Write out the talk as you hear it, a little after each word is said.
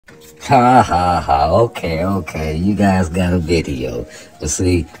Ha ha ha. Okay, okay. You guys got a video. But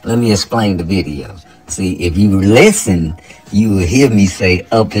see, let me explain the video. See, if you listen, you will hear me say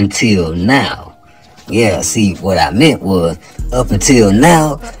up until now. Yeah, see, what I meant was up until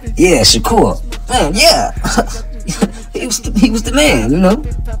now, yeah, Shakur. Man, yeah. he was the man, you know.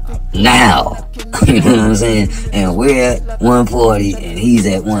 Now. You know what I'm saying? And we're at 140 and he's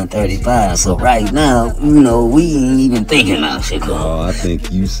at 135. So right now, you know, we ain't even thinking about Shakur. Oh, I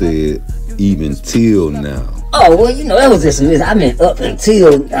think you said even till now. Oh, well, you know, that was just, I meant up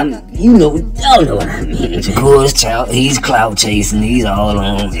until, you know, y'all know what I mean. Shakur's he's clout chasing, he's all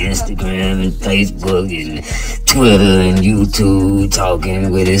on Instagram and Facebook and Twitter and YouTube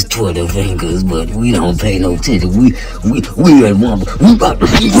talking with his Twitter fingers, but we don't pay no attention. We at one, we about to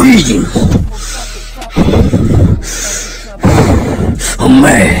freeze. Oh,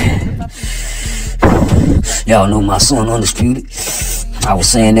 man. Y'all know my son Undisputed. I was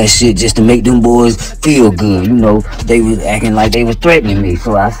saying that shit just to make them boys feel good, you know. They was acting like they was threatening me,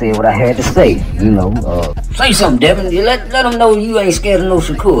 so I said what I had to say, you know. Say something, Devin. Let them know you ain't scared of no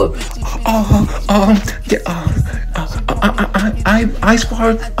Shakur. I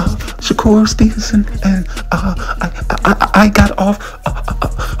sparred Shakur Stevenson, and I got off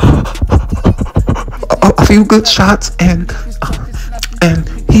a few good shots, and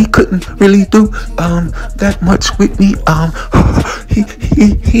he couldn't really do that much with me.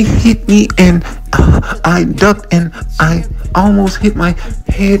 He hit me, and I ducked, and I almost hit my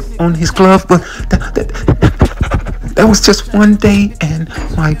head on his glove, but that was just one day, and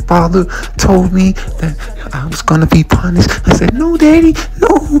my father told me that I was gonna be punished. I said, "No, Daddy,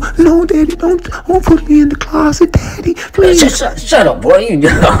 no, Daddy, don't put me in the closet, Daddy, please." Shut up, boy.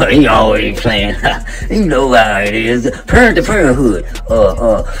 You always playing. You know how it is. Parent to parenthood.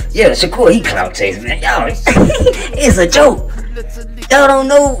 Yeah, Shakur, he clout chasing, man. Y'all, it's a joke. Y'all don't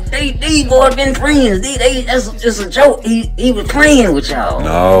know, these boys been friends. That's just a joke. He was playing with y'all.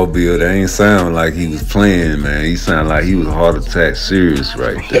 No, Bill, that ain't sound like he was playing, man. He sounded like he was heart attack serious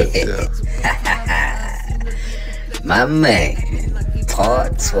right there. My man,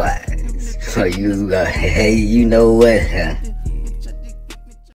 part twice. So you know what?